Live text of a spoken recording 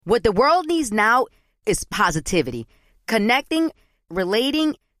What the world needs now is positivity. Connecting,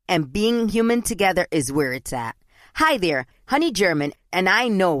 relating, and being human together is where it's at. Hi there, Honey German, and I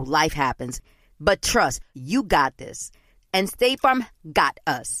know life happens, but trust, you got this. And State Farm got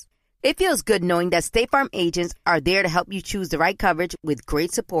us. It feels good knowing that State Farm agents are there to help you choose the right coverage with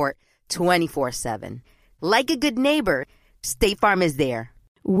great support 24/7. Like a good neighbor, State Farm is there.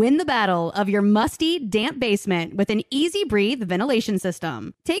 Win the battle of your musty, damp basement with an Easy Breathe ventilation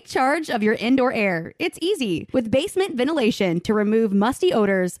system. Take charge of your indoor air. It's easy with basement ventilation to remove musty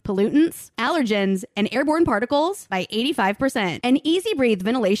odors, pollutants, allergens, and airborne particles by 85%. An Easy Breathe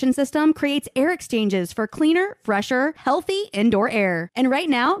ventilation system creates air exchanges for cleaner, fresher, healthy indoor air. And right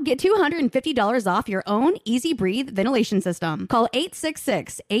now, get $250 off your own Easy Breathe ventilation system. Call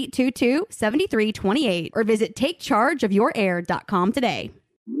 866-822-7328 or visit takechargeofyourair.com today.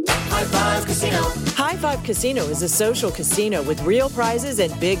 High Five Casino. High Five Casino is a social casino with real prizes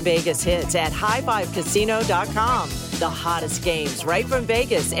and big Vegas hits at highfivecasino.com. The hottest games right from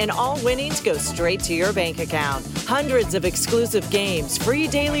Vegas, and all winnings go straight to your bank account. Hundreds of exclusive games, free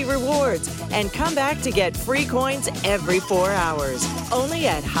daily rewards, and come back to get free coins every 4 hours. Only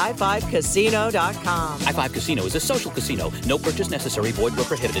at highfivecasino.com. High Five Casino is a social casino. No purchase necessary. Void where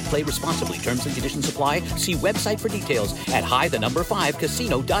prohibited. Play responsibly. Terms and conditions apply. See website for details at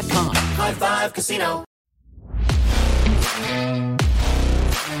high5casino.com. High Five Casino.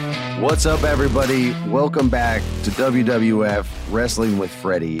 What's up, everybody? Welcome back to WWF Wrestling with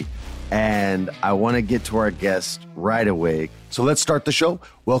Freddie. And I want to get to our guest right away. So let's start the show.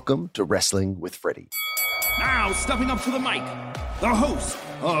 Welcome to Wrestling with Freddie. Now stepping up to the mic, the host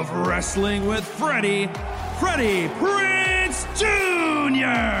of Wrestling with Freddie, Freddie Prinze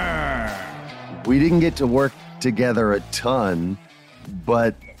Jr. We didn't get to work together a ton,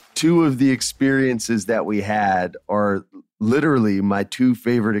 but two of the experiences that we had are literally my two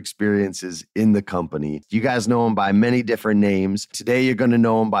favorite experiences in the company. You guys know him by many different names. Today, you're going to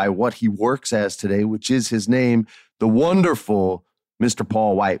know him by what he works as today, which is his name, the wonderful Mr.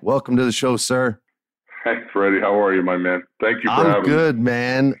 Paul White. Welcome to the show, sir. Hey, Freddie. How are you, my man? Thank you for having me. I'm good,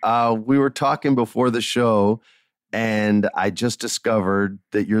 man. We were talking before the show, and I just discovered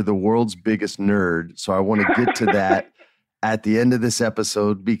that you're the world's biggest nerd. So I want to get to that at the end of this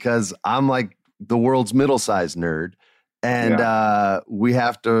episode, because I'm like the world's middle-sized nerd. And we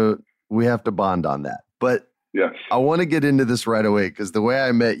have to bond on that. But yes, I want to get into this right away, because the way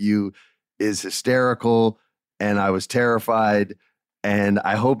I met you is hysterical, and I was terrified. And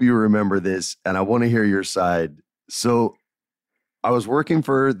I hope you remember this, and I want to hear your side. So I was working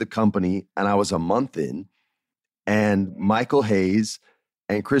for the company, and I was a month in, and Michael Hayes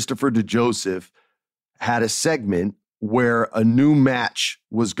and Christopher DeJoseph had a segment where a new match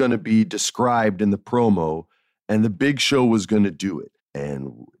was going to be described in the promo, and the Big Show was going to do it.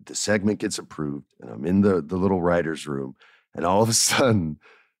 And the segment gets approved, and I'm in the little writer's room, and all of a sudden,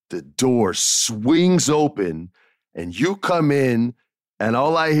 the door swings open, and you come in, and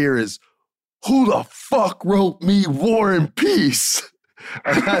all I hear is, "Who the fuck wrote me War and Peace?"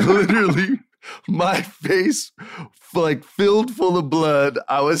 And I literally, my face like filled full of blood.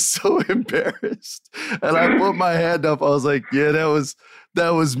 I was so embarrassed. And I put my hand up. I was like, yeah, that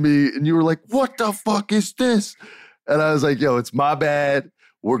was me. And you were like, "What the fuck is this?" And I was like, yo, it's my bad.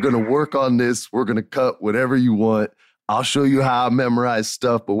 We're going to work on this. We're going to cut whatever you want. I'll show you how I memorize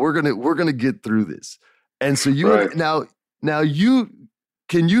stuff, but we're going to get through this. And so you, right. now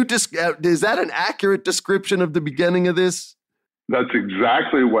is that an accurate description of the beginning of this? That's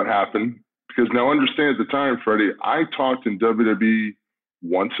exactly what happened. Because now understand, at the time, Freddie, I talked in WWE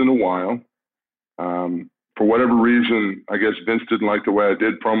once in a while. For whatever reason, I guess Vince didn't like the way I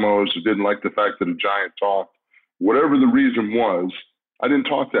did promos, or didn't like the fact that a giant talked. Whatever the reason was, I didn't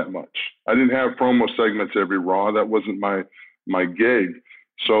talk that much. I didn't have promo segments every Raw. That wasn't my gig.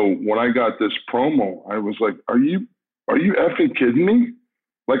 So when I got this promo, I was like, are you effing kidding me?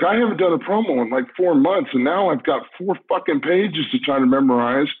 Like, I haven't done a promo in like 4 months, and now I've got 4 fucking pages to try to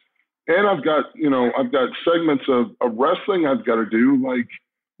memorize. And I've got segments of wrestling I've got to do. Like,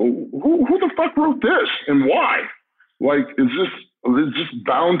 who the fuck wrote this and why? Like, is this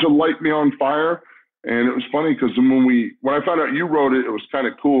bound to light me on fire? And it was funny because when I found out you wrote it, it was kind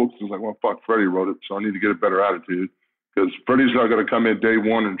of cool, because I was like, well, fuck, Freddie wrote it, so I need to get a better attitude, because Freddie's not going to come in day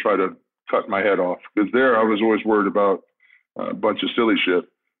one and try to cut my head off. Because there, I was always worried about a bunch of silly shit.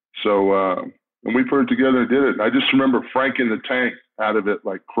 So, and we put it together and did it. And I just remember Franking the Tank out of it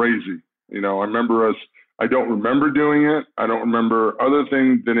like crazy. You know, I don't remember doing it. I don't remember other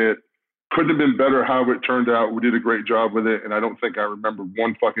thing than it couldn't have been better how it turned out. We did a great job with it. And I don't think I remember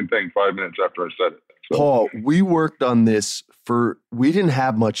one fucking thing 5 minutes after I said it. So, Paul, we worked on this we didn't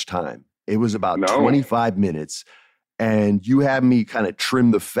have much time. It was about 25 minutes. And you had me kind of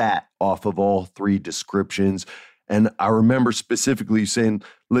trim the fat off of all three descriptions. And I remember specifically saying,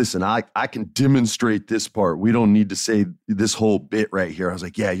 listen, I can demonstrate this part. We don't need to say this whole bit right here. I was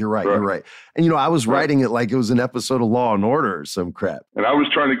like, yeah, you're right. You're right. And, I was writing it like it was an episode of Law and Order or some crap. And I was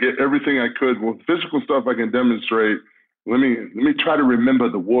trying to get everything I could. Well, physical stuff I can demonstrate. Let me try to remember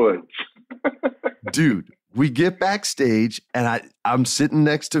the woods. Dude, we get backstage and I'm sitting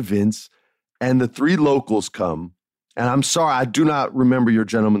next to Vince and the three locals come. And I'm sorry, I do not remember your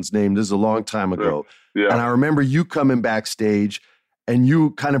gentleman's name. This is a long time ago. Yeah. And I remember you coming backstage and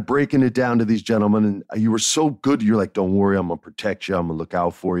you kind of breaking it down to these gentlemen. And you were so good. You're like, don't worry, I'm going to protect you. I'm going to look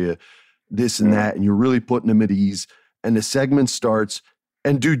out for you, this and that. And you're really putting them at ease. And the segment starts.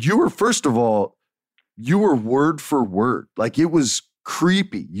 And dude, first of all, you were word for word. Like it was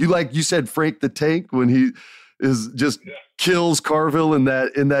creepy. You said Frank the Tank when he is just kills Carville in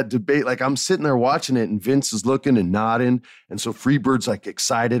that debate. Like I'm sitting there watching it and Vince is looking and nodding. And so Freebird's like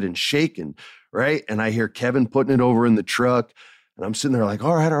excited and shaking, right? And I hear Kevin putting it over in the truck and I'm sitting there like,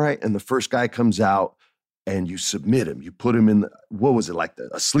 all right. And the first guy comes out and you submit him. You put him in what was it? Like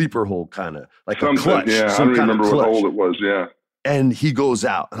a sleeper hold kind of like something, a clutch. Yeah, I don't remember what hold it was. Yeah. And he goes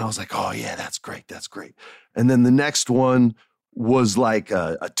out and I was like, oh yeah, that's great. That's great. And then the next one was like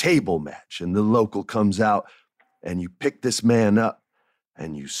a table match and the local comes out and you picked this man up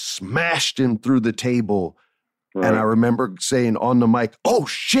and you smashed him through the table. Right. And I remember saying on the mic, oh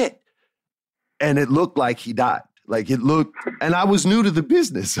shit. And it looked like he died. Like it looked, and I was new to the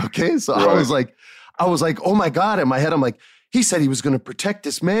business. Okay. So right. I was like, oh my God. In my head, I'm like, he said he was going to protect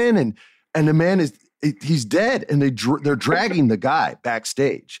this man. And the man he's dead. And they're dragging the guy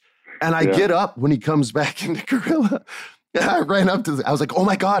backstage. And I get up when he comes back into Gorilla. And I ran up to I was like, oh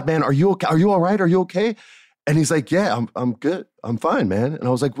my God, man, are you okay? Are you all right? Are you okay? And he's like, yeah, I'm good. I'm fine, man. And I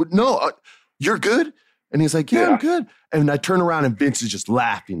was like, no, you're good? And he's like, yeah, I'm good. And I turn around and Vince is just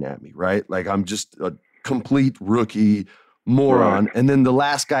laughing at me, right? Like I'm just a complete rookie moron. Right. And then the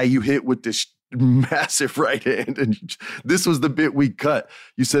last guy you hit with this massive right hand. And this was the bit we cut.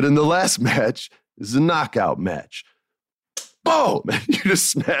 You said in the last match, this is a knockout match. Boom! You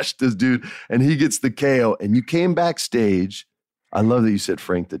just smashed this dude and he gets the KO. And you came backstage. I love that you said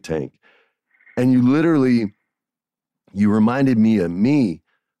Frank the Tank. And you reminded me of me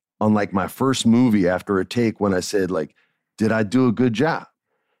on like my first movie after a take when I said like, did I do a good job?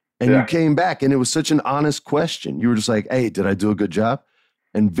 And you came back and it was such an honest question. You were just like, hey, did I do a good job?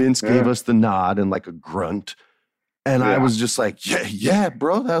 And Vince gave us the nod and like a grunt. And I was just like, yeah,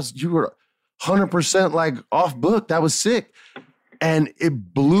 bro, you were 100% like off book. That was sick. And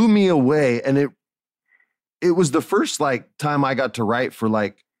it blew me away. And it was the first like time I got to write for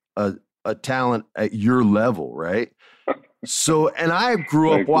like a talent at your level, right? So, and I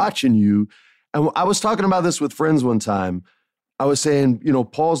grew up watching you. And I was talking about this with friends one time. I was saying,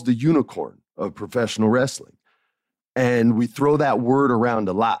 Paul's the unicorn of professional wrestling. And we throw that word around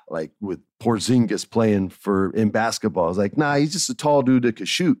a lot, like with Porzingis playing in basketball. I was like, nah, he's just a tall dude that could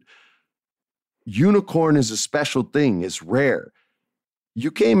shoot. Unicorn is a special thing. It's rare. You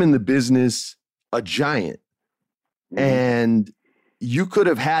came in the business a giant. And you could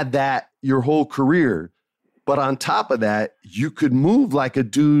have had that your whole career. But on top of that, you could move like a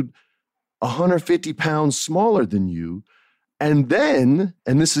dude 150 pounds smaller than you. And then,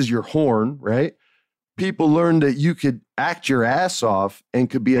 and this is your horn, right? People learned that you could act your ass off and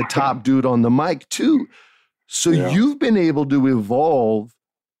could be a top dude on the mic too. So you've been able to evolve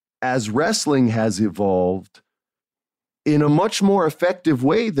as wrestling has evolved in a much more effective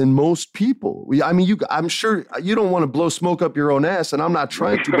way than most people. I mean, I'm sure you don't want to blow smoke up your own ass, and I'm not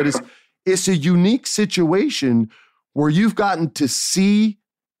trying to, but it's a unique situation where you've gotten to see,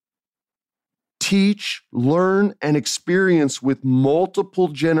 teach, learn, and experience with multiple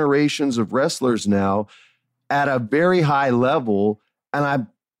generations of wrestlers now at a very high level. And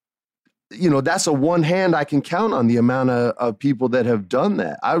that's a one hand I can count on the amount of people that have done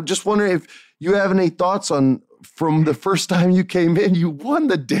that. I just wonder if you have any thoughts on, from the first time you came in, you won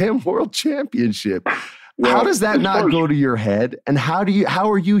the damn world championship. Well, how does that not go to your head? And how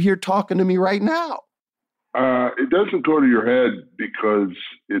are you here talking to me right now? It doesn't go to your head because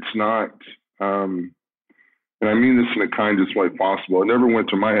it's not, and I mean this in the kindest way possible. It never went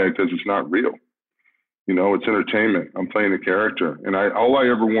to my head because it's not real. It's entertainment. I'm playing a character. And all I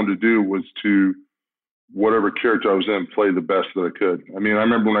ever wanted to do was to, whatever character I was in, play the best that I could. I mean, I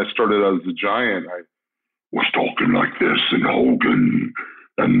remember when I started out as the Giant, I was talking like this, and Hogan,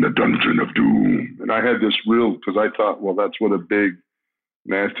 and the Dungeon of Doom. And I had this real, because I thought, well, that's what a big,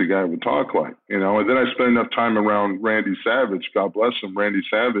 nasty guy would talk like, you know. And then I spent enough time around Randy Savage. God bless him. Randy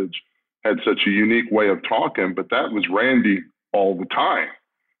Savage had such a unique way of talking, but that was Randy all the time.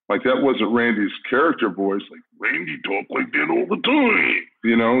 Like, that wasn't Randy's character voice. Like, Randy talked like that all the time,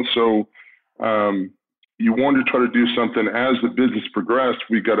 you know. So you wanted to try to do something. As the business progressed,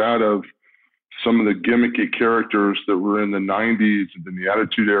 we got out of some of the gimmicky characters that were in the 90s, and then the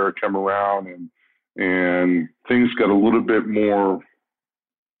Attitude Era came around, and things got a little bit more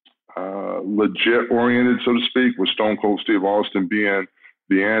legit oriented, so to speak, with Stone Cold Steve Austin being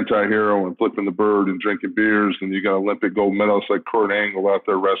the anti-hero and flipping the bird and drinking beers, and you got Olympic gold medalists like Kurt Angle out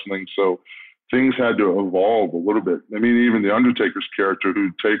there wrestling. So things had to evolve a little bit. I mean, even the Undertaker's character,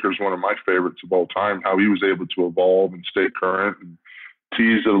 who Taker's one of my favorites of all time, how he was able to evolve and stay current and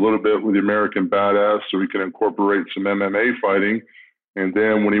tease it a little bit with the American Badass so he can incorporate some MMA fighting. And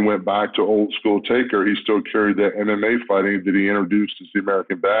then when he went back to old school Taker, he still carried that MMA fighting that he introduced as the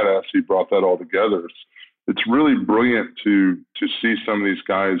American Badass. He brought that all together. It's really brilliant to see some of these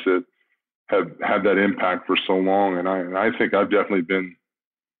guys that have had that impact for so long. And I think I've definitely been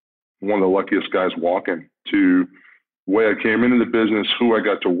one of the luckiest guys walking, to the way I came into the business, who I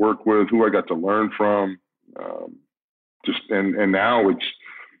got to work with, who I got to learn from. And now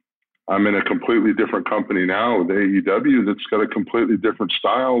I'm in a completely different company now with AEW that's got a completely different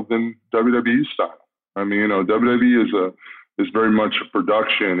style than WWE's style. I mean, you know, WWE is very much a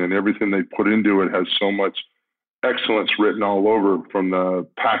production, and everything they put into it has so much excellence written all over, from the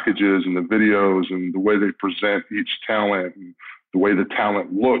packages and the videos and the way they present each talent and the way the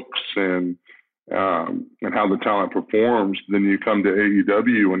talent looks and how the talent performs. Then you come to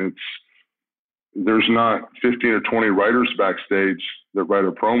AEW, and there's not 15 or 20 writers backstage that write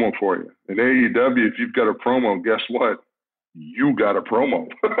a promo for you. In AEW, if you've got a promo, guess what? You got a promo.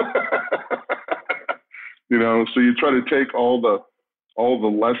 You know, so you try to take all the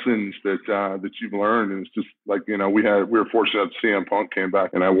lessons that you've learned, and it's just like, you know, we were fortunate that CM Punk came back,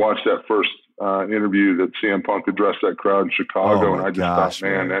 and I watched that first interview that CM Punk addressed that crowd in Chicago, and I just thought,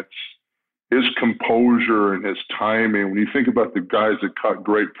 man, that's his composure and his timing. When you think about the guys that cut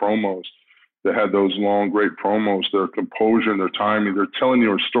great promos, that had those long, great promos, their composure and their timing, they're telling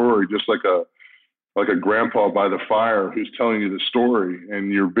you a story just like a grandpa by the fire who's telling you the story,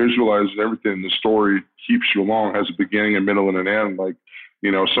 and you're visualizing everything. The story keeps you along, has a beginning, a middle, and an end. Like,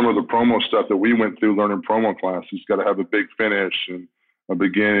 you know, some of the promo stuff that we went through learning promo classes, got to have a big finish and a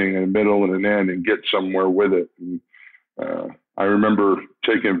beginning and a middle and an end and get somewhere with it. And I remember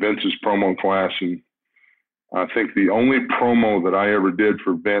taking Vince's promo class, and I think the only promo that I ever did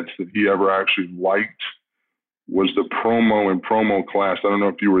for Vince that he ever actually liked was the promo in promo class. I don't know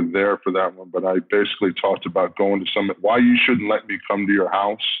if you were there for that one, but I basically talked about going to why you shouldn't let me come to your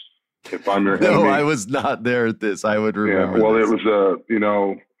house if I'm your enemy. No, I was not there at this. I would remember. Yeah, well, this. It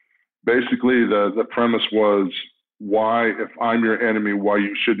was basically the premise was, why, if I'm your enemy, why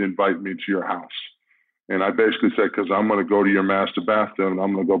you shouldn't invite me to your house. And I basically said, because I'm going to go to your master bathroom, and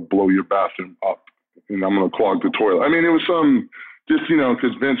I'm going to go blow your bathroom up, and I'm going to clog the toilet. I mean, it was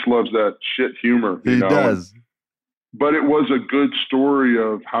because Vince loves that shit humor. He does. But it was a good story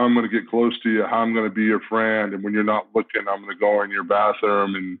of how I'm going to get close to you, how I'm going to be your friend. And when you're not looking, I'm going to go in your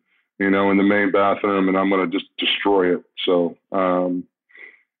bathroom and, you know, in the main bathroom, and I'm going to just destroy it. So that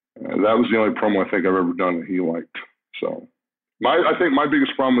was the only promo I think I've ever done that he liked. So I think my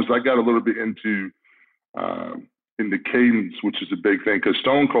biggest problem is I got a little bit into cadence, which is a big thing, because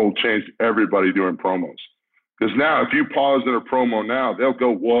Stone Cold changed everybody doing promos. Because now, if you pause in a promo now, they'll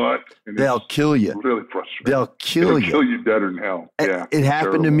go, what? And they'll kill you. Really frustrating. They'll kill you deader than hell. Yeah, it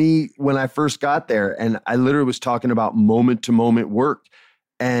happened to me when I first got there, and I literally was talking about moment-to-moment work.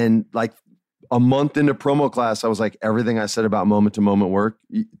 And like a month into promo class, I was like, everything I said about moment-to-moment work,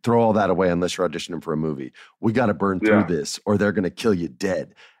 throw all that away unless you're auditioning for a movie. We got to burn through this, or they're going to kill you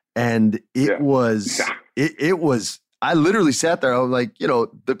dead. And it was, I literally sat there. I was like, you know,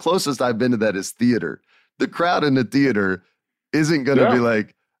 the closest I've been to that is theater. The crowd in the theater isn't going to be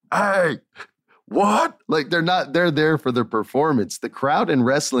like, hey, what? Like they're there for the performance. The crowd in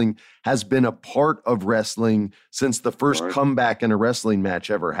wrestling has been a part of wrestling since the first comeback in a wrestling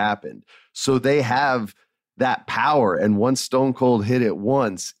match ever happened. So they have that power. And once Stone Cold hit it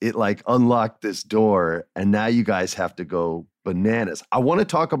once, it like unlocked this door. And now you guys have to go bananas. I want to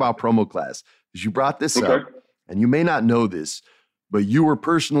talk about promo class because you brought this up, and you may not know this, but you were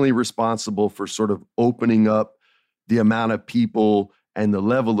personally responsible for sort of opening up the amount of people and the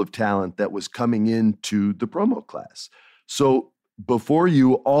level of talent that was coming into the promo class. So before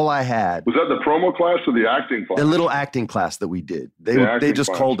you, all I had was that the promo class or the acting class? a little acting class that we did. They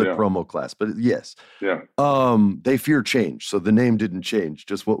just called it promo class, but yes. Yeah. They fear change. So the name didn't change,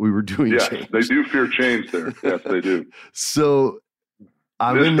 just what we were doing. Yes, changed. they do fear change there. Yes, they do. So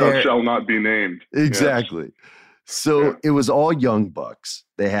I'm this in stuff there. shall not be named. Exactly. Yes. So it was all young bucks.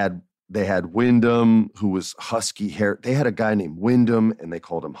 They had Wyndham, who was Husky hair. They had a guy named Wyndham, and they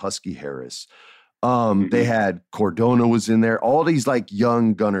called him Husky Harris. They had Cordona was in there. All these like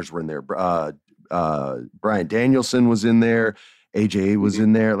young gunners were in there. Brian Danielson was in there. AJ was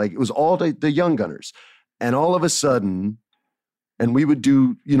in there. Like it was all the young gunners. And all of a sudden, and we would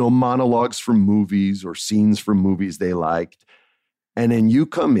do, monologues from movies or scenes from movies they liked. And then you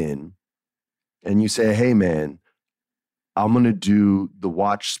come in and you say, hey man, I'm going to do the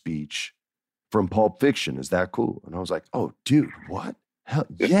watch speech from Pulp Fiction. Is that cool? And I was like, oh dude, what? Hell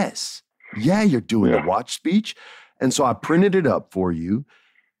yes. Yeah, you're doing the watch speech. And so I printed it up for you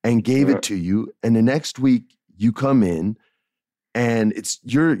and gave it to you. And the next week you come in and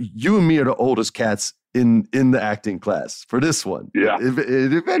you and me are the oldest cats in the acting class for this one. Yeah.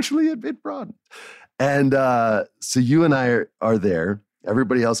 It eventually it broadened. And so you and I are there.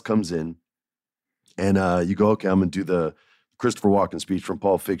 Everybody else comes in and you go, okay, I'm going to do the Christopher Walken speech from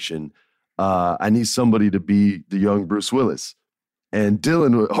Pulp Fiction. I need somebody to be the young Bruce Willis. And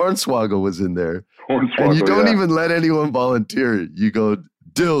Dylan Hornswoggle was in there. And you don't even let anyone volunteer. You go,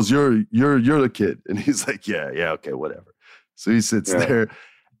 Dills, you're the kid. And he's like, yeah, okay, whatever. So he sits there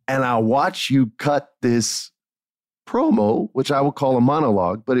and I watch you cut this promo, which I would call a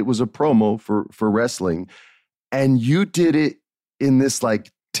monologue, but it was a promo for wrestling. And you did it in this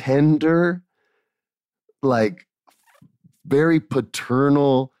like tender, like very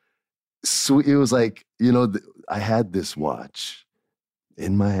paternal, sweet. It was like, I had this watch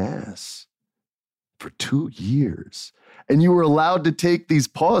in my ass for 2 years. And you were allowed to take these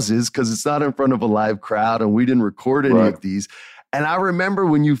pauses because it's not in front of a live crowd and we didn't record any of these. And I remember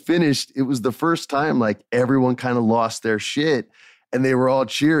when you finished, it was the first time like everyone kind of lost their shit and they were all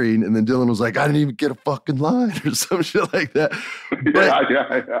cheering. And then Dylan was like, I didn't even get a fucking line or some shit like that.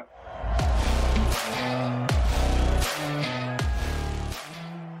 Yeah.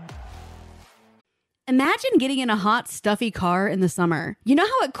 Imagine getting in a hot, stuffy car in the summer. You know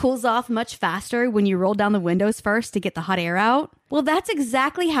how it cools off much faster when you roll down the windows first to get the hot air out? Well, that's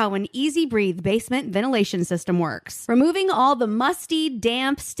exactly how an Easy Breathe basement ventilation system works. Removing all the musty,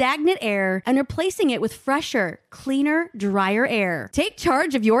 damp, stagnant air and replacing it with fresher, cleaner, drier air. Take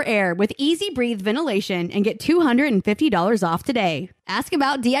charge of your air with Easy Breathe ventilation and get $250 off today. Ask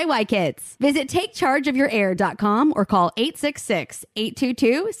about DIY kits. Visit takechargeofyourair.com or call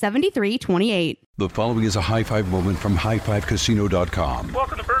 866-822-7328. The following is a high five moment from highfivecasino.com.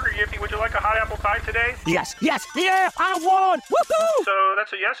 Welcome to Burger Yippee. Would you like a hot apple pie today? Yes, yeah, I won! Woohoo! So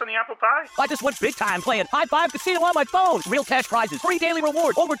that's a yes on the apple pie? I just went big time playing High Five Casino on my phone. Real cash prizes, free daily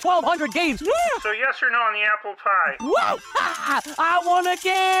rewards, over 1,200 games. Yeah! So yes or no on the apple pie? Whoa! I won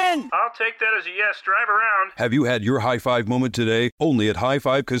again! I'll take that as a yes. Drive around. Have you had your high five moment today? Only at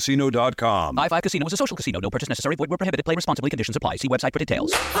highfivecasino.com. High Five Casino is a social casino. No purchase necessary. Void where prohibited. Play responsibly. Conditions apply. See website for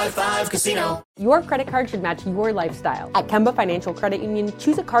details. High Five Casino. Your credit card should match your lifestyle. At Kemba Financial Credit Union,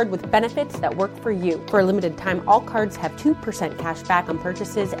 choose a card with benefits that work for you. For a limited time, all cards have 2% cash back on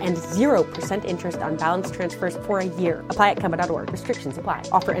purchases and 0% interest on balance transfers for a year. Apply at Kemba.org. Restrictions apply.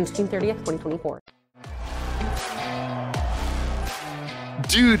 Offer ends June 30th, 2024.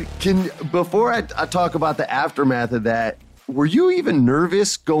 Dude, before I talk about the aftermath of that, were you even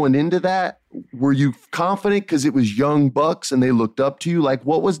nervous going into that? Were you confident because it was young bucks and they looked up to you? Like,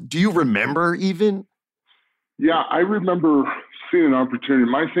 do you remember even? Yeah, I remember seeing an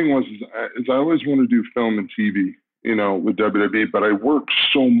opportunity. My thing was is I always wanted to do film and TV, with WWE, but I worked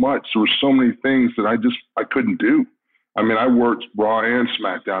so much. There were so many things that I couldn't do. I mean, I worked Raw and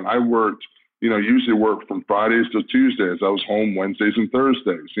SmackDown. I worked, usually worked from Fridays to Tuesdays. I was home Wednesdays and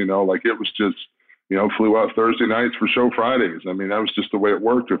Thursdays, like it was just, flew out Thursday nights for show Fridays. I mean, that was just the way it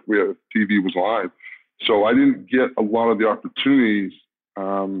worked if TV was live. So I didn't get a lot of the opportunities.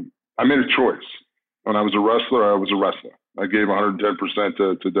 I made a choice. When I was a wrestler, I was a wrestler. I gave 110%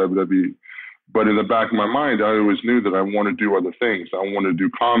 to WWE. But in the back of my mind, I always knew that I wanted to do other things. I wanted to do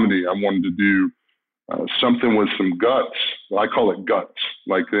comedy. I wanted to do something with some guts. I call it guts.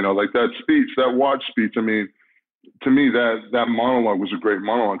 Like that speech, that watch speech. I mean, to me, that monologue was a great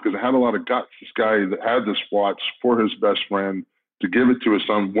monologue because it had a lot of guts. This guy that had this watch for his best friend to give it to his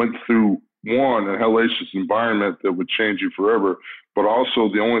son went through a hellacious environment that would change you forever. But also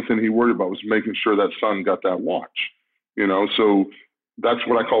the only thing he worried about was making sure that son got that watch, So that's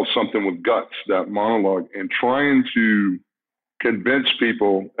what I call something with guts, that monologue, and trying to convince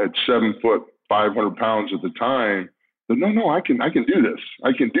people at 7 foot, 500 pounds at the time that no, I can do this.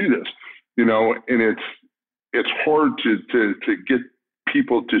 I can do this, you know, and it's hard to get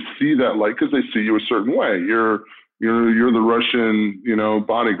people to see that light because they see you a certain way. You're the Russian, you know,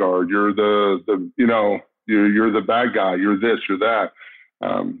 bodyguard. You're the you know, you're the bad guy. You're this, you're that.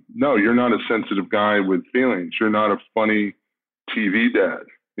 No, you're not a sensitive guy with feelings. You're not a funny TV dad,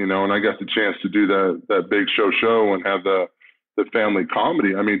 you know, and I got the chance to do that big show and have the family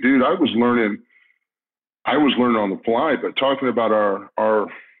comedy. I mean, dude, I was learning on the fly, but talking about our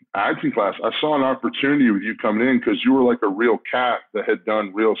acting class, I saw an opportunity with you coming in because you were like a real cat that had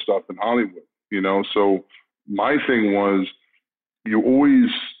done real stuff in Hollywood, you know? So my thing was you always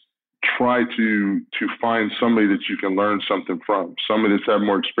try to find somebody that you can learn something from, somebody that's had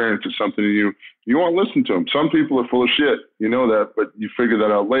more experience or something you won't listen to them. Some people are full of shit, you know that, but you figure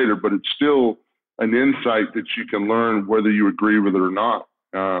that out later, but it's still an insight that you can learn whether you agree with it or not.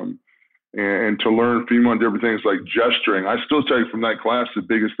 And to learn from on different things like gesturing. I still tell you from that class, the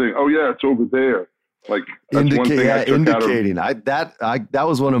biggest thing, oh yeah, it's over there. Like that's one thing I took indicating. out of, that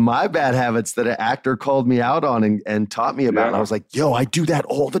was one of my bad habits that an actor called me out on and taught me about. Yeah. And I was like, yo, I do that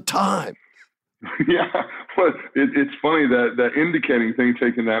all the time. Yeah, but it's funny that indicating thing,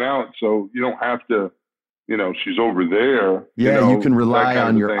 taking that out, so you don't have to, you know, she's over there. Yeah, you can rely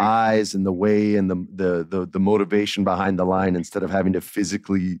on your eyes and the way and the motivation behind the line instead of having to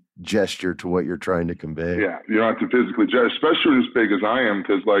physically gesture to what you're trying to convey. Yeah, you don't have to physically gesture, especially as big as I am,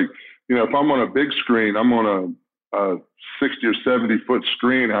 because like, you know, if I'm on a big screen, I'm on a 60 or 70 foot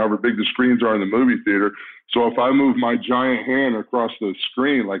screen, however big the screens are in the movie theater. So if I move my giant hand across the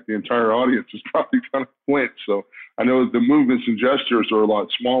screen, like the entire audience is probably going to flinch. So I know the movements and gestures are a lot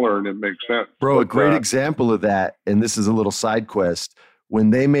smaller and it makes sense. Bro, a great example of that, and this is a little side quest,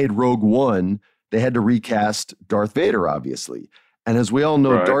 when they made Rogue One, they had to recast Darth Vader, obviously. And as we all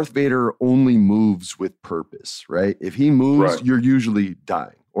know, right, Darth Vader only moves with purpose, right? If he moves, right, you're usually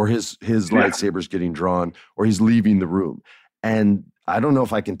dying, or his lightsaber's getting drawn, or he's leaving the room. And I don't know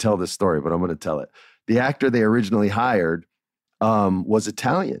if I can tell this story, but I'm going to tell it. The actor they originally hired was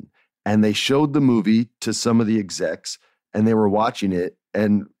Italian, and they showed the movie to some of the execs, and they were watching it.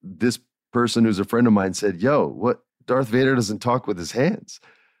 And this person who's a friend of mine said, yo, what? Darth Vader doesn't talk with his hands.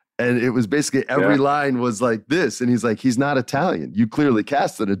 And it was basically every line was like this. And he's like, he's not Italian. You clearly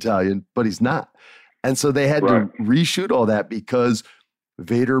cast an Italian, but he's not. And so they had to reshoot all that because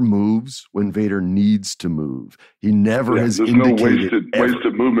Vader moves when Vader needs to move. He never has indicated no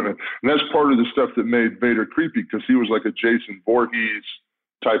wasted movement. And that's part of the stuff that made Vader creepy, because he was like a Jason Voorhees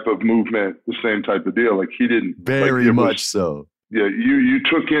type of movement, the same type of deal. Like he didn't very much so. Yeah, you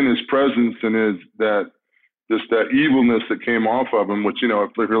took in his presence and that evilness that came off of him, which, you know,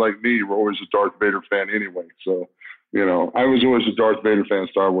 if you're like me, you were always a Darth Vader fan anyway. So, you know, I was always a Darth Vader fan of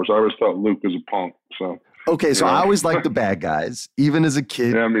Star Wars. I always thought Luke was a punk. So okay, so I always liked the bad guys, even as a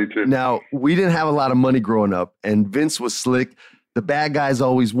kid. Yeah, me too. Now, we didn't have a lot of money growing up, and Vince was slick. The bad guys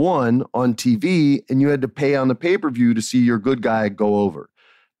always won on TV, and you had to pay on the pay-per-view to see your good guy go over.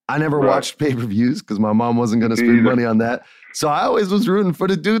 I never watched pay-per-views because my mom wasn't going to spend money on that. So I always was rooting for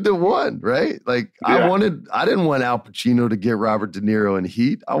the dude that won, right? Like I didn't want Al Pacino to get Robert De Niro in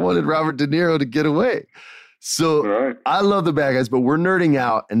Heat. I wanted Robert De Niro to get away. So I love the bad guys, but we're nerding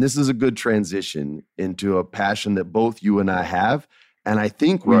out, and this is a good transition into a passion that both you and I have. And I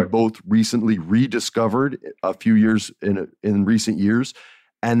think we both recently rediscovered a few years in recent years,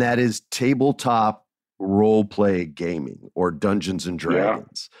 and that is tabletop role play gaming, or Dungeons and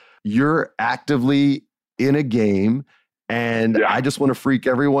Dragons. You're actively in a game, and I just want to freak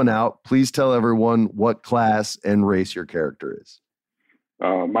everyone out. Please tell everyone what class and race your character is.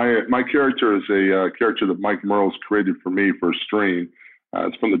 My character is a character that Mike Merle's created for me for a stream.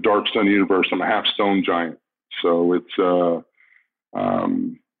 It's from the Dark Stone universe. I'm a half stone giant, so it's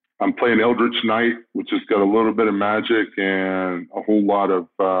I'm playing Eldritch Knight, which has got a little bit of magic and a whole lot of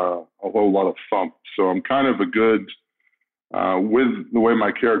thump. So I'm kind of a good with the way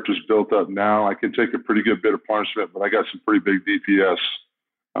my character's built up now. I can take a pretty good bit of punishment, but I got some pretty big DPS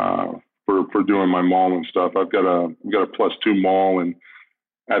for doing my maul and stuff. I've got a +2 maul, and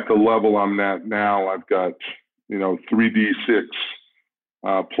at the level I'm at now, I've got 3d6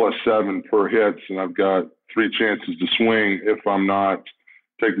 +7 per hits, and I've got 3 chances to swing if I'm not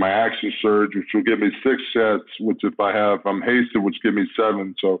take my action surge, which will give me 6 sets, which if I'm hasted, which give me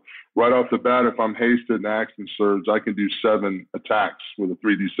 7. So right off the bat, if I'm hasted and action surge, I can do 7 attacks with a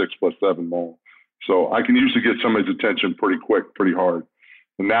 3d6 +7 maul. So I can usually get somebody's attention pretty quick, pretty hard.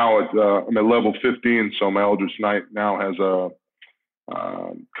 And now I'm at level 15, so my Eldritch Knight now has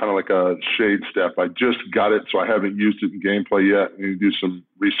kind of like a shade step. I just got it, so I haven't used it in gameplay yet. I need to do some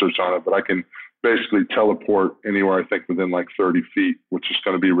research on it, but I can basically teleport anywhere, I think, within like 30 feet, which is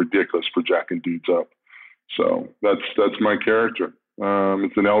going to be ridiculous for jacking dudes up. So that's my character.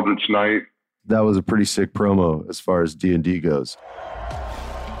 It's an Eldritch Knight. That was a pretty sick promo as far as D&D goes.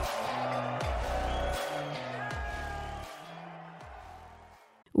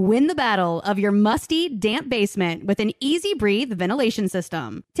 Win the battle of your musty, damp basement with an Easy Breathe ventilation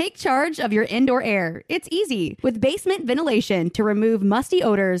system. Take charge of your indoor air. It's easy with basement ventilation to remove musty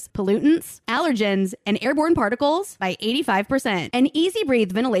odors, pollutants, allergens, and airborne particles by 85%. An Easy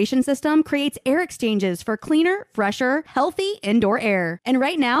Breathe ventilation system creates air exchanges for cleaner, fresher, healthy indoor air. And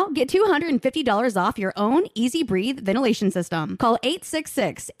right now, get $250 off your own Easy Breathe ventilation system. Call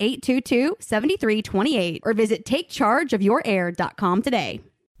 866-822-7328 or visit takechargeofyourair.com today.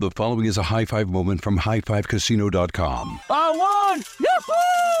 The following is a high five moment from highfivecasino.com. I won!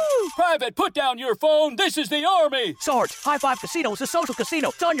 Yahoo! Private, put down your phone. This is the Army. Sarge, High Five Casino is a social casino.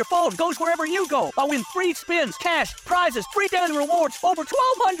 It's on your phone. Goes wherever you go. I win free spins, cash, prizes, free daily rewards, over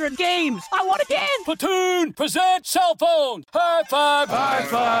 1,200 games. I won again. Platoon, present cell phone. High Five. High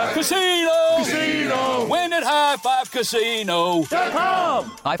Five. Casino. Casino. Win at highfivecasino.com.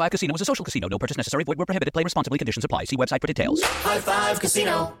 High Five Casino is a social casino. No purchase necessary. Void where prohibited. Play responsibly. Conditions apply. See website for details. High Five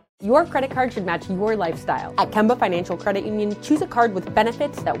Casino. Your credit card should match your lifestyle. At Kemba Financial Credit Union, choose a card with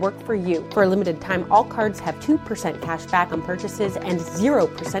benefits that work for you. For a limited time, all cards have 2% cash back on purchases and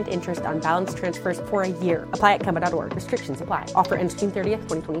 0% interest on balance transfers for a year. Apply at Kemba.org. Restrictions apply. Offer ends June 30th,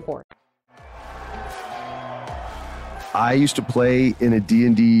 2024. I used to play in a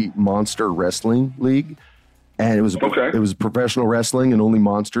D&D monster wrestling league, and it was professional wrestling, and only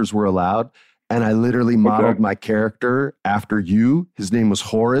monsters were allowed. And I literally modeled my character after you. His name was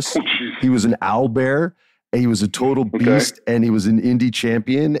Horus. He was an owlbear. And he was a total beast, and he was an indie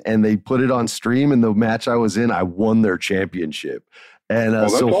champion. And they put it on stream. And the match I was in, I won their championship.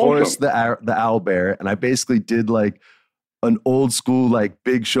 And so Horus, the owlbear, and I basically did like an old school, like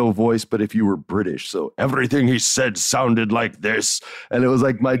Big Show voice, but if you were British. So everything he said sounded like this. And it was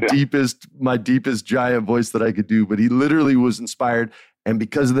like my deepest giant voice that I could do. But he literally was inspired. And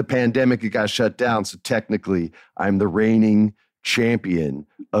because of the pandemic, it got shut down. So technically, I'm the reigning champion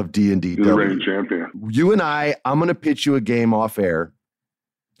of D&D. You're the reigning champion. You and I'm going to pitch you a game off air.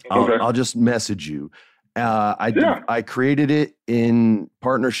 I'll just message you. I created it in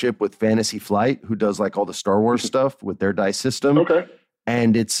partnership with Fantasy Flight, who does like all the Star Wars stuff with their dice system. Okay.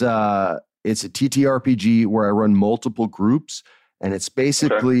 And it's a TTRPG where I run multiple groups. And it's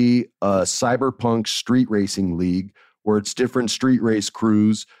basically a cyberpunk street racing league where it's different street race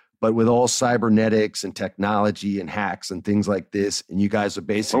crews, but with all cybernetics and technology and hacks and things like this. And you guys are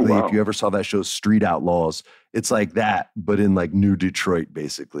basically, if you ever saw that show Street Outlaws, it's like that, but in like New Detroit,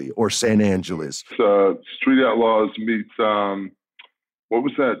 basically, or San Angeles. Street Outlaws meets, what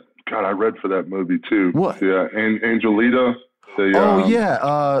was that? God, I read for that movie too. What? Yeah, Angelita.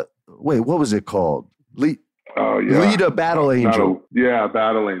 Wait, what was it called? Lita Battle Angel.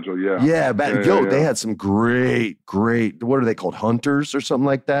 Battle Angel. Yeah. They had some great. What are they called? Hunters or something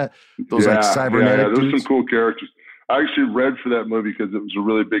like that. Those like cybernetic. Yeah, there's some cool characters. I actually read for that movie because it was a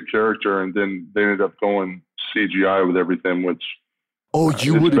really big character, and then they ended up going CGI with everything, which.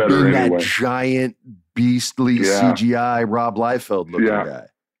 You would have been that giant, beastly CGI Rob Liefeld looking guy.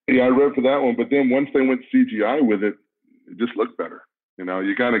 Yeah, I read for that one, but then once they went CGI with it, it just looked better. You know,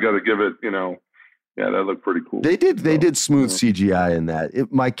 you kind of got to give it, Yeah, that looked pretty cool. They did smooth CGI in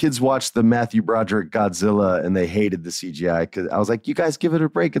that. My kids watched the Matthew Broderick Godzilla and they hated the CGI because I was like, "You guys give it a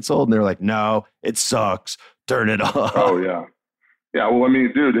break. It's old." And they're like, "No, it sucks. Turn it off." Oh yeah, yeah. Well, I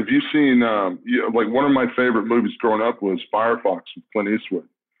mean, dude, have you seen like one of my favorite movies growing up was Firefox with Clint Eastwood.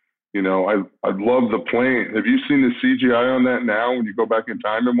 I love the plane. Have you seen the CGI on that now when you go back in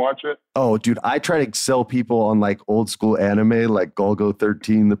time and watch it? Oh, dude, I try to sell people on like old school anime, like Golgo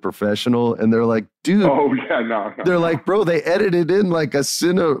 13, The Professional, and they're like, dude. Oh yeah, no. They're like, bro, they edited in like a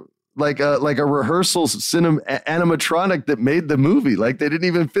rehearsal animatronic that made the movie. Like they didn't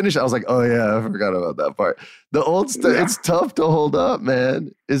even finish. I was like, oh yeah, I forgot about that part. The old stuff, it's tough to hold up,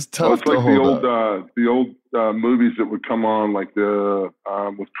 man. It's tough to hold up. The old movies that would come on, like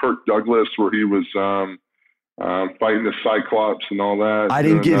with Kirk Douglas, where he was fighting the Cyclops and all that. I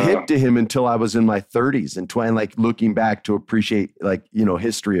didn't get hip to him until I was in my 30s and like looking back to appreciate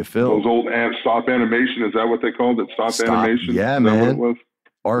history of film. Those old stop animation, is that what they called it? Stop animation? Yeah, man.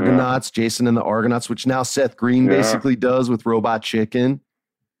 Argonauts, Jason and the Argonauts, which now Seth Green basically does with Robot Chicken.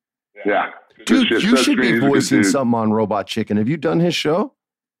 Yeah. Dude, you should be voicing something on Robot Chicken. Have you done his show?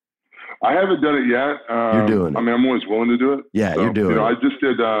 I haven't done it yet. You're doing it. I mean, I'm always willing to do it. Yeah, you're doing it. I just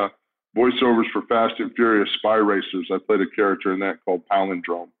did voiceovers for Fast and Furious Spy Racers. I played a character in that called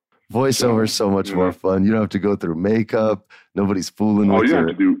Palindrome. Voiceover is so much more fun. You don't have to go through makeup. Nobody's fooling with your have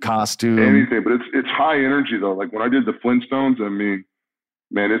to do costume. Anything, but it's high energy though. Like when I did the Flintstones, I mean,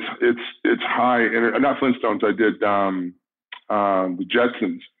 man, it's high energy. Not Flintstones. I did the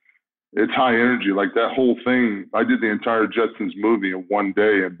Jetsons. It's high energy. Like that whole thing. I did the entire Jetsons movie in one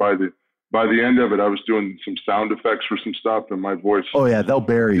day, and by the end of it, I was doing some sound effects for some stuff, and my voice. Oh yeah, they'll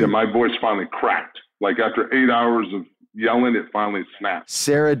bury you. Yeah, my voice finally cracked. Like after 8 hours of yelling, it finally snapped.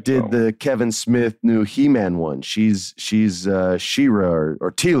 Sarah did the Kevin Smith new He-Man one. She's She-Ra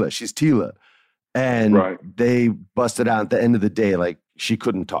or Teela. She's Teela. And they busted out at the end of the day, like she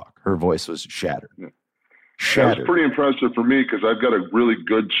couldn't talk. Her voice was shattered. Yeah. That was pretty impressive for me because I've got a really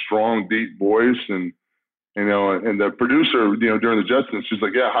good, strong, deep voice. And, and the producer, during the Jetsons, she's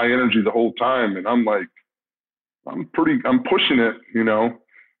like, yeah, high energy the whole time. And I'm like, I'm pushing it,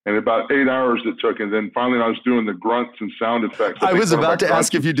 And about 8 hours it took, and then finally I was doing the grunts and sound effects. I was about to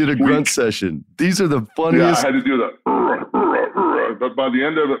ask if you did a grunt session. These are the funniest. Yeah, I had to do the, but by the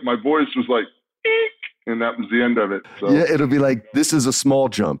end of it, my voice was like, eek, and that was the end of it. So. Yeah, it'll be like, this is a small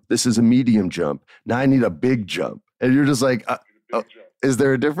jump. This is a medium jump. Now I need a big jump. And you're just like, is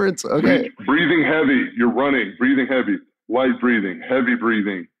there a difference? Okay. Breathing heavy. You're running. Breathing heavy. Light breathing. Heavy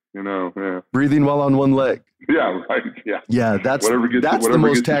breathing. Yeah. Breathing while on one leg. Yeah, right. Yeah. Yeah, that's the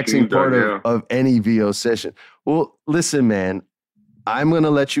most taxing part of any VO session. Well, listen, man, I'm going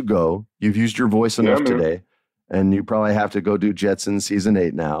to let you go. You've used your voice enough today, and you probably have to go do Jetsons season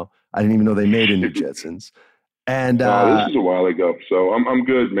 8 now. I didn't even know they made a new Jetsons. And this is a while ago, so I'm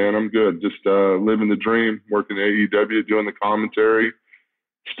good, man. I'm good. Just living the dream, working at AEW, doing the commentary,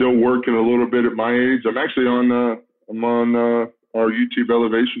 still working a little bit at my age. I'm actually on our YouTube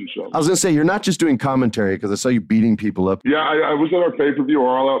Elevation show. I was going to say, you're not just doing commentary because I saw you beating people up. Yeah, I was at our pay-per-view,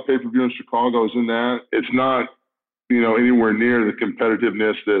 our all-out pay-per-view in Chicago. I was in that. It's not, anywhere near the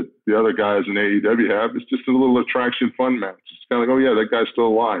competitiveness that the other guys in AEW have. It's just a little attraction fun match. It's kind of like, oh, yeah, that guy's still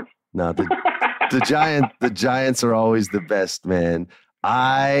alive. No, the Giants are always the best, man.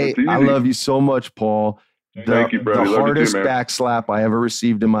 I love you so much, Paul. Thank you, bro. The hardest back slap I ever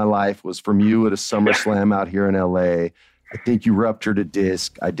received in my life was from you at a SummerSlam out here in LA. I think you ruptured a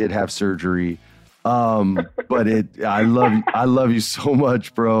disc. I did have surgery. But I love you so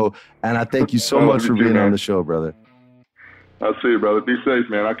much, bro. And I thank you so much for being on the show, brother. I'll see you, brother. Be safe,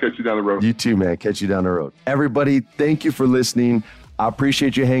 man. I'll catch you down the road. You too, man. Catch you down the road. Everybody, thank you for listening. I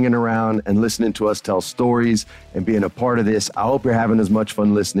appreciate you hanging around and listening to us tell stories and being a part of this. I hope you're having as much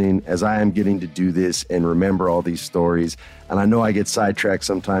fun listening as I am getting to do this and remember all these stories. And I know I get sidetracked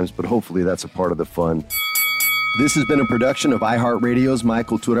sometimes, but hopefully that's a part of the fun. This has been a production of iHeartRadio's My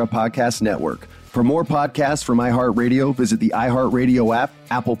Cultura Podcast Network. For more podcasts from iHeartRadio, visit the iHeartRadio app,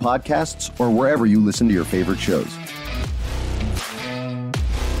 Apple Podcasts, or wherever you listen to your favorite shows.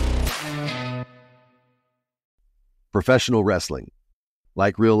 Professional wrestling,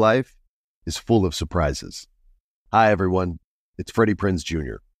 like real life, is full of surprises. Hi, everyone. It's Freddie Prinze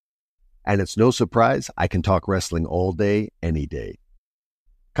Jr. And it's no surprise I can talk wrestling all day, any day.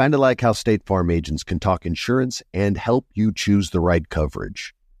 Kind of like how State Farm agents can talk insurance and help you choose the right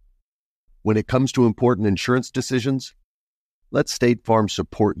coverage. When it comes to important insurance decisions, let State Farm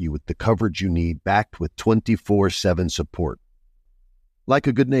support you with the coverage you need, backed with 24/7 support. Like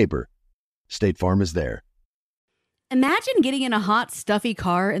a good neighbor, State Farm is there. Imagine getting in a hot, stuffy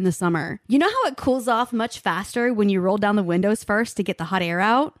car in the summer. You know how it cools off much faster when you roll down the windows first to get the hot air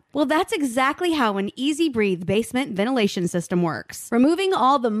out? Well, that's exactly how an Easy Breathe basement ventilation system works. Removing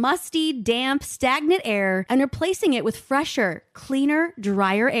all the musty, damp, stagnant air and replacing it with fresher, cleaner,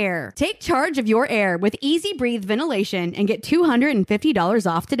 drier air. Take charge of your air with Easy Breathe ventilation and get $250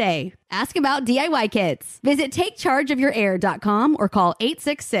 off today. Ask about DIY kits. Visit takechargeofyourair.com or call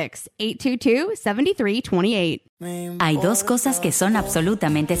 866-822-7328. Hay dos cosas que son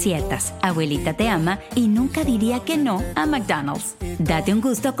absolutamente ciertas. Abuelita te ama y nunca diría que no a McDonald's. Date un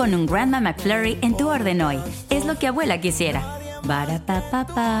gusto con un Grandma McFlurry en tu orden hoy. Es lo que abuela quisiera.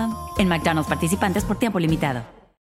 Ba-da-ba-ba-ba. En McDonald's participantes por tiempo limitado.